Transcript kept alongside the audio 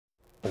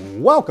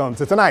Welcome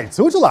to tonight's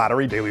Hoosier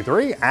Lottery Daily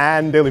 3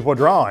 and Daily 4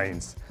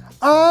 drawings.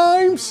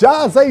 I'm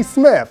Shazay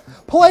Smith.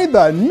 Play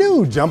the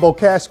new Jumbo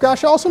Cash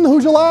Scratch Offs from the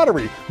Hoosier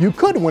Lottery. You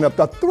could win up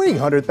to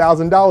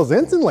 $300,000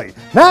 instantly.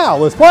 Now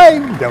let's play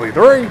Daily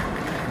 3.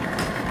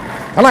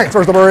 Tonight's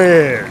first number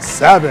is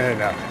 7,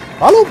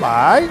 followed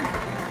by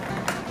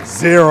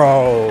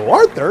 0.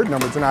 Our third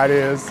number tonight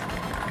is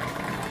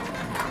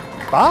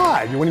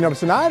 5. Your winning numbers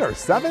tonight are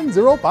 7,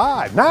 0,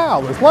 5. Now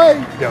let's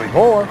play Daily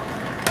 4.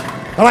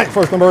 Tonight's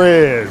first number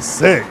is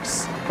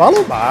 6,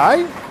 followed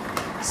by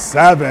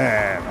 7.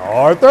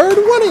 Our third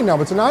winning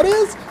number tonight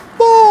is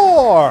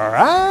 4.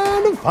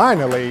 And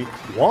finally,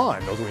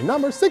 1. Those winning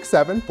numbers 6,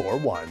 7, 4,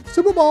 1.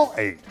 Super Bowl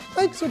 8.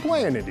 Thanks for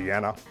playing,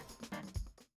 Indiana.